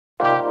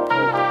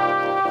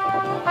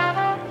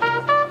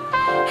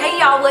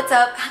y'all, what's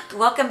up?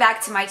 Welcome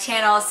back to my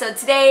channel. So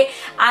today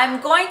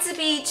I'm going to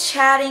be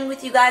chatting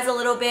with you guys a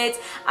little bit.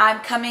 I'm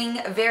coming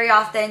very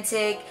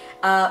authentic,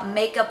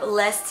 makeup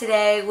less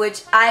today,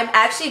 which I'm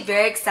actually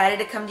very excited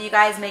to come to you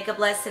guys makeup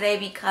less today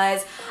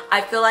because I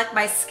feel like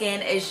my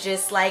skin is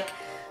just like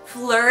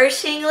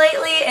flourishing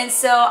lately, and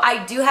so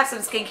I do have some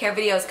skincare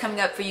videos coming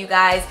up for you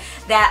guys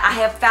that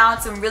I have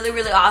found some really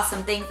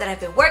awesome things that have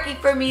been working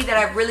for me, that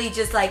have really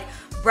just like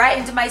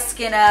brightened my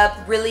skin up,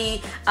 really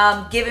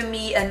given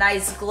me a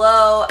nice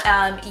glow.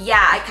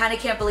 Yeah, I kind of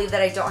can't believe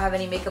that I don't have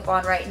any makeup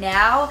on right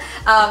now,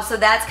 so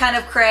that's kind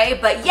of cray.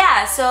 But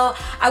yeah, so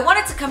I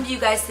wanted to come to you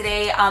guys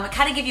today and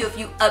kind of give you a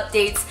few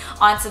updates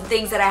on some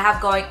things that I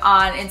have going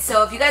on. And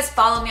so if you guys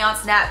follow me on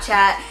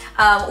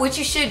Snapchat, which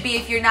you should be,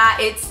 if you're not,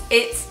 it's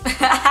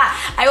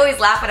I always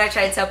laugh when I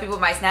try to tell people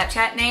my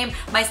Snapchat name.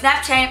 My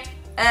Snapchat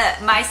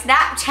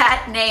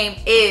name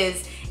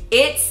is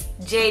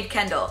Jade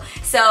Kendall.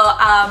 So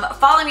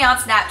follow me on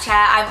Snapchat.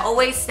 I'm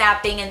always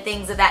snapping and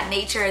things of that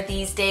nature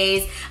these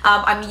days.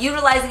 I'm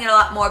utilizing it a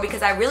lot more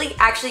because I really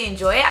actually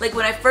enjoy it. Like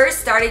when I first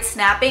started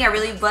snapping, I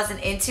really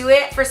wasn't into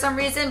it for some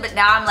reason, but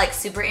now I'm like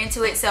super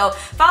into it. So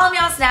follow me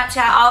on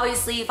Snapchat,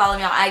 obviously follow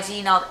me on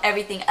IG and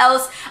everything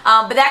else.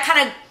 But that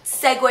kind of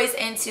segues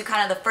into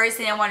kind of the first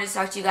thing I wanted to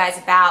talk to you guys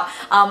about,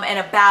 and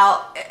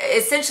about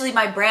essentially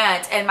my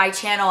brand and my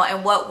channel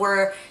and what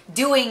we're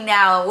doing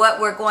now,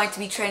 what we're going to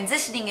be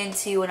transitioning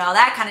into and all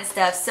that kind of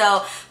stuff. So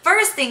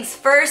first things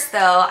first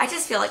though, I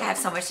just feel like I have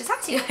so much to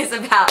talk to you guys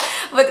about.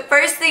 But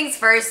first things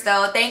first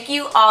though, thank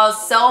you all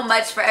so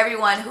much for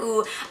everyone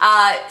who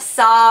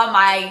saw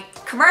my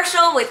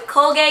commercial with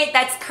Colgate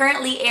that's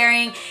currently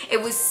airing.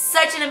 It was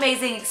such an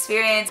amazing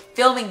experience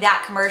filming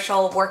that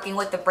commercial, working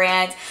with the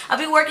brand. I've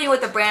been working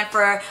with the brand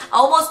for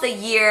almost a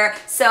year,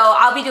 so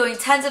I'll be doing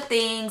tons of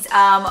things,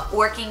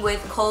 working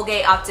with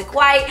Colgate Optic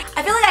White.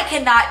 I feel like I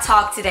cannot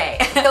talk today.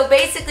 So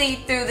basically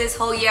through this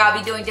whole year I'll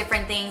be doing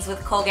different things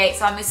with Colgate,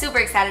 so I'm super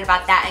excited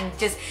about that and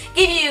just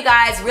giving you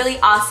guys really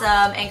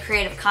awesome and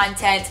creative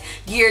content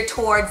geared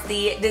towards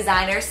the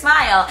designer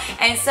smile.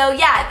 And so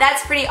yeah,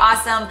 that's pretty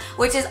awesome,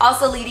 which is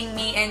also leading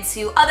me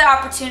into other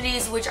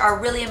opportunities which are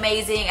really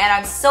amazing, and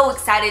I'm so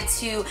excited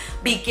to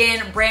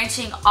begin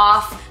branching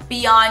off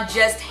beyond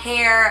just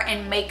hair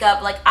and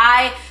makeup. Like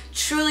I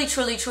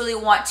truly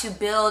want to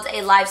build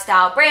a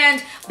lifestyle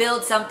brand,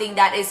 build something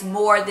that is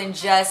more than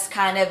just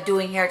kind of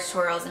doing hair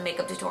tutorials and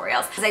makeup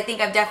tutorials, because I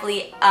think I'm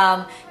definitely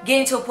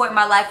getting to a point in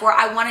my life where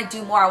I want to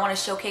do more, I want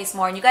to showcase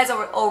more. And you guys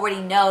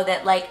already know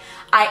that like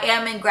I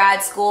am in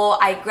grad school.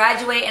 I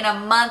graduate in a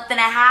month and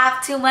a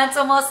half, 2 months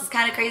almost. It's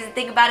kind of crazy to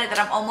think about it that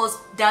I'm almost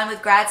done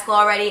with grad school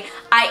already.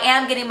 I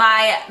am getting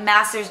my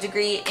master's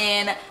degree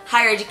in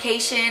higher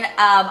education.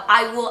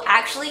 I will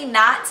actually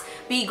not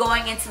be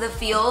going into the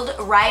field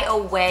right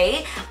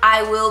away.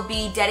 I will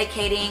be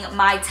dedicating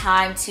my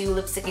time to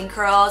Lipstick and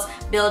Curls,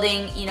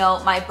 building, you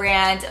know, my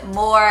brand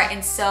more.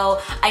 And so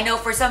I know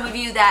for some of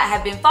you that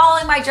have been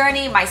following my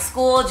journey, my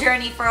school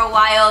journey for a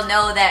while,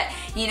 know that,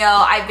 you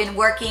know, I've been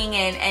working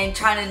and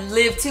trying to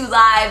live two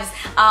lives,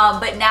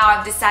 but now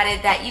I've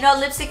decided that, you know,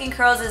 Lipstick and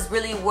Curls is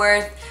really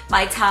worth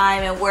my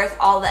time and worth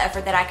all the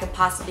effort that I could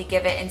possibly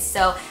give it. And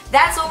so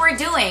that's what we're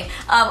doing.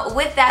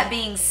 With that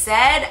being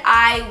said,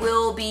 I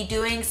will be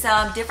doing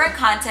some different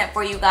content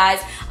for you guys.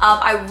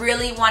 I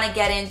really want to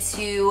get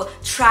into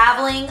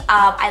traveling.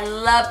 I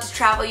love to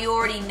travel. You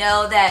already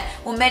know that,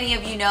 well, many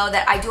of you know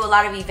that I do a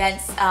lot of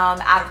events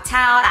out of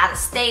town, out of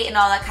state, and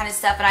all that kind of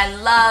stuff, and I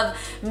love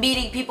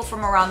meeting people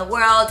from around the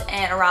world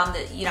and around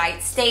the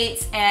United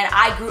States. And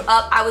I grew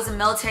up, I was a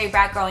military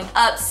brat growing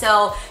up,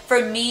 so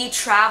for me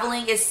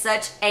traveling is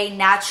such a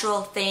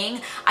natural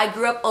thing. I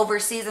grew up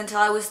overseas until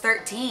I was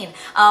 13.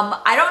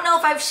 I don't know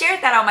if I've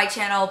shared that on my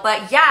channel,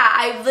 but yeah,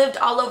 I lived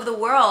all over the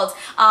world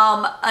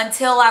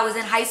until I was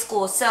in high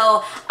school.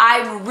 So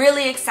I'm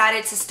really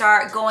excited to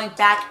start going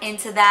back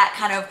into that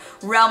kind of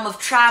realm of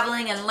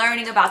traveling and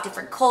learning about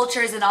different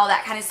cultures and all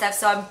that kind of stuff.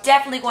 So I'm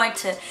definitely going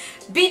to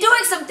be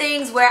doing some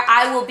things where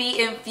I will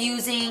be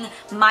infusing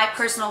my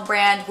personal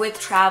brand with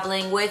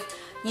traveling, with,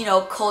 you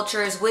know,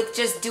 cultures, with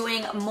just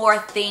doing more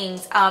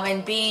things,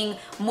 and being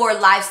more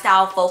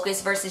lifestyle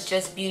focused versus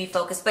just beauty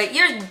focused. But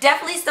you're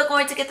definitely still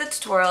going to get the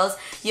tutorials,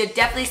 you're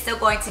definitely still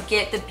going to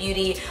get the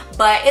beauty,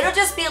 but it'll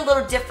just be a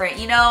little different.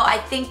 You know, I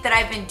think that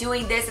I've been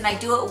doing this and I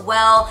do it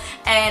well,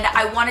 and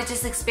I want to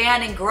just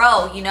expand and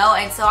grow, you know,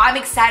 and so I'm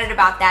excited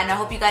about that, and I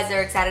hope you guys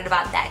are excited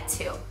about that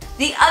too.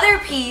 The other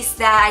piece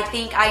that I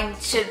think I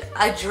should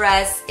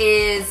address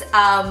is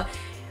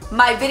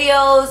my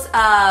videos,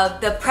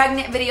 the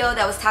pregnant video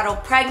that was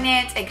titled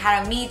Pregnant, and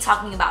kind of me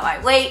talking about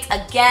my weight.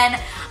 Again,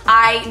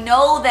 I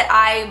know that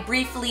I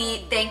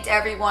briefly thanked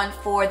everyone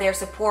for their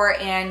support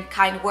and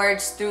kind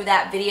words through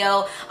that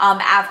video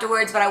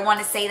afterwards, but I want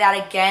to say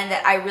that again,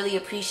 that I really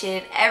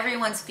appreciated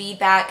everyone's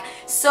feedback.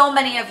 So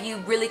many of you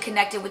really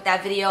connected with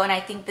that video, and I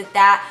think that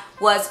that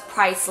was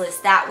priceless.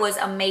 That was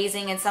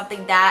amazing, and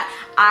something that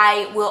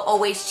I will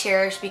always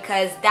cherish,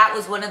 because that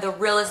was one of the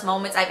realest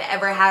moments I've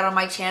ever had on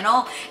my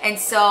channel. And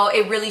so know,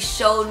 it really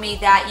showed me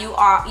that you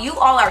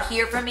all are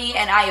here for me,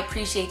 and I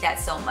appreciate that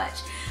so much.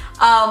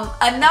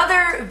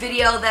 Another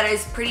video that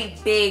is pretty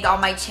big on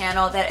my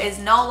channel that is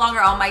no longer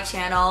on my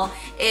channel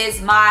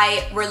is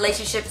my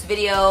relationships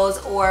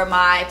videos or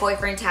my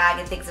boyfriend tag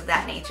and things of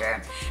that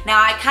nature.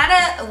 Now, I kind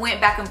of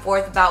went back and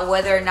forth about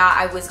whether or not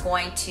I was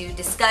going to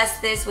discuss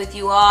this with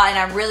you all, and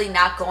I'm really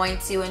not going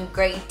to in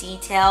great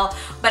detail,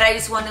 but I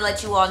just want to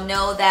let you all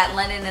know that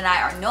London and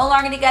I are no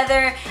longer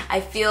together. I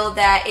feel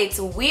that it's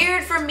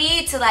weird for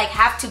me to like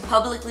have to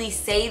publicly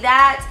say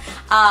that,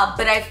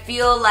 but I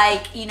feel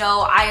like, you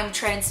know, I am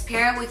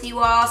transparent with you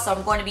all, so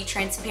I'm going to be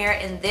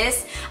transparent in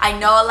this. I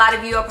know a lot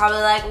of you are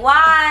probably like,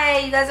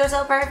 why? You guys are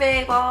so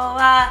perfect, blah, blah,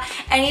 blah.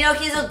 And you know,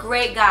 he's a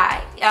great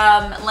guy.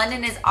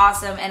 London is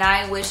awesome, and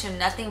I wish him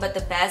nothing but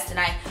the best, and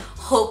I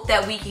hope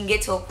that we can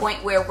get to a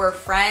point where we're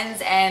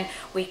friends and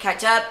we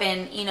catch up,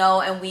 and you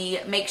know, and we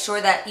make sure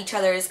that each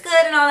other is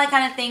good and all that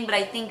kind of thing. But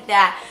I think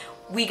that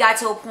we got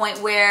to a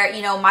point where,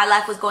 you know, my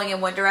life was going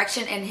in one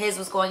direction and his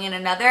was going in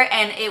another,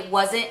 and it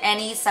wasn't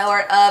any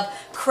sort of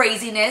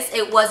craziness.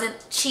 It wasn't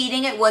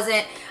cheating. It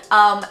wasn't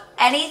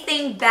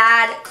anything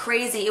bad,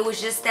 crazy. It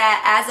was just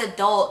that as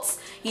adults,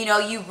 you know,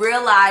 you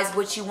realize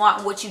what you want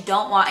and what you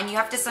don't want, and you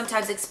have to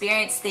sometimes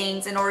experience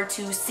things in order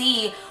to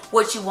see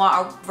what you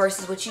want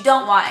versus what you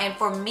don't want. And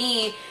for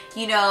me,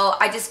 you know,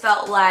 I just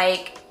felt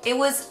like it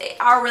was,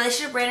 our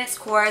relationship ran its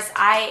course.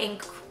 I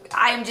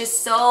am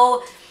just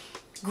so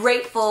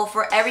grateful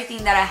for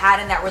everything that I had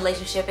in that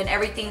relationship and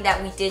everything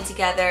that we did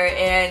together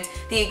and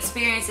the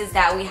experiences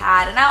that we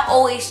had, and I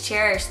always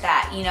cherish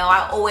that, you know,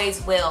 I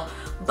always will.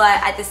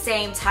 But at the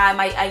same time,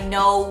 I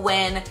know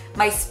when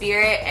my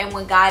spirit and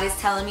when God is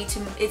telling me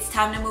it's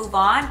time to move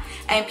on,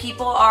 and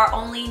people are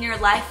only in your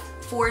life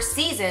for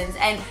seasons,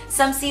 and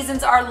some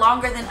seasons are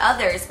longer than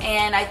others.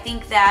 And I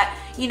think that,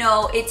 you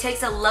know, it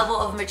takes a level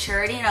of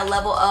maturity and a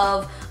level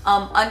of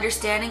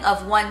understanding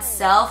of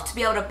oneself to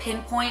be able to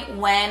pinpoint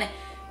when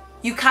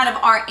you kind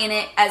of aren't in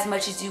it as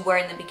much as you were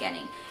in the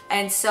beginning.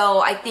 And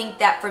so I think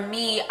that for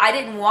me, I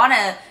didn't want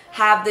to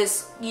have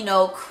this, you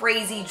know,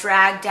 crazy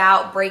dragged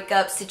out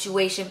breakup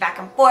situation back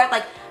and forth.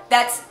 Like,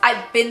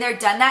 I've been there,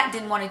 done that,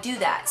 didn't want to do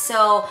that.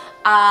 So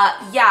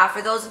yeah,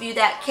 for those of you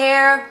that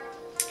care,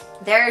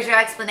 there's your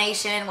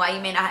explanation why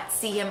you may not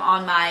see him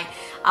on my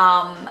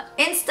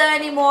Insta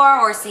anymore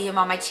or see him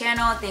on my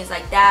channel and things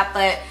like that.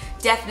 But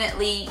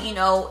definitely, you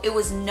know, it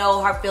was no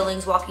hard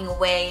feelings walking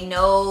away,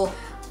 no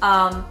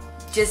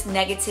just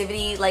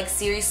negativity. Like,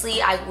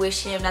 seriously, I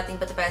wish him nothing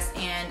but the best,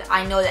 and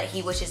I know that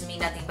he wishes me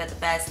nothing but the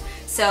best.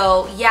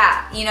 So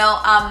yeah, you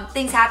know,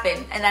 things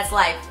happen, and that's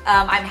life.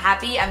 I'm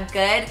happy, I'm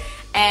good,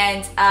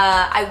 and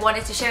I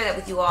wanted to share that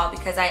with you all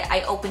because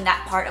I opened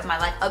that part of my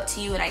life up to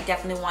you, and I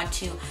definitely want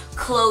to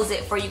close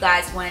it for you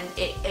guys when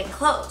it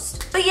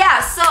closed. But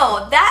yeah,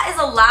 so that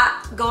is a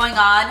lot going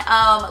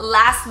on.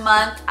 Last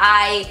month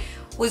I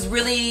was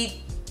really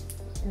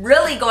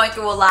going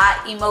through a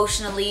lot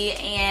emotionally,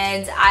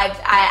 and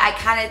I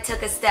kind of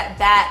took a step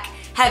back,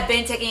 have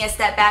been taking a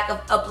step back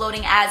of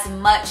uploading as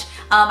much.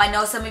 I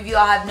know some of you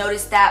all have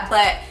noticed that,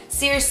 but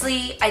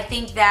seriously, I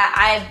think that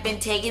I've been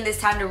taking this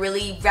time to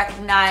really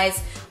recognize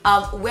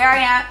where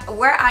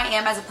I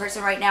am as a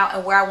person right now,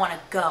 and where I want to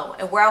go,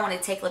 and where I want to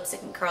take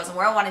Lipstick and Curls, and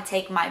where I want to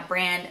take my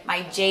brand,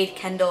 my Jade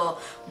Kendall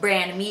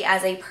brand, me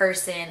as a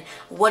person.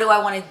 What do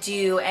I want to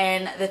do,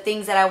 and the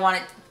things that I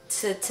want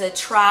to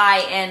try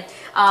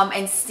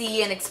and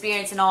see and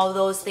experience and all of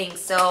those things.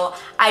 So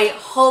I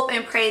hope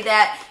and pray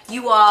that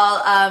you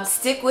all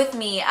stick with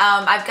me.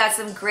 I've got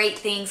some great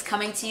things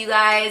coming to you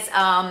guys.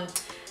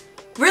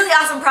 Really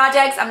awesome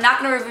projects. I'm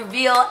not going to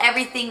reveal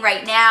everything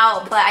right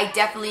now, but I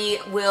definitely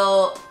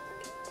will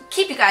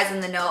keep you guys in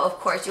the know. Of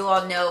course, you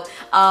all know,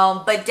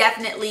 but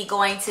definitely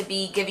going to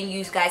be giving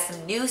you guys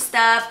some new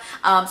stuff,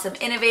 some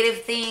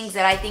innovative things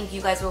that I think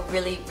you guys will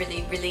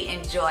really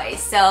enjoy.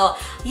 So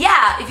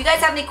yeah, if you guys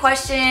have any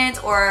questions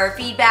or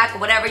feedback or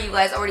whatever, you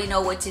guys already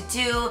know what to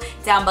do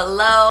down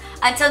below.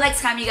 Until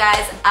next time, you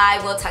guys,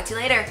 I will talk to you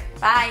later.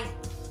 Bye.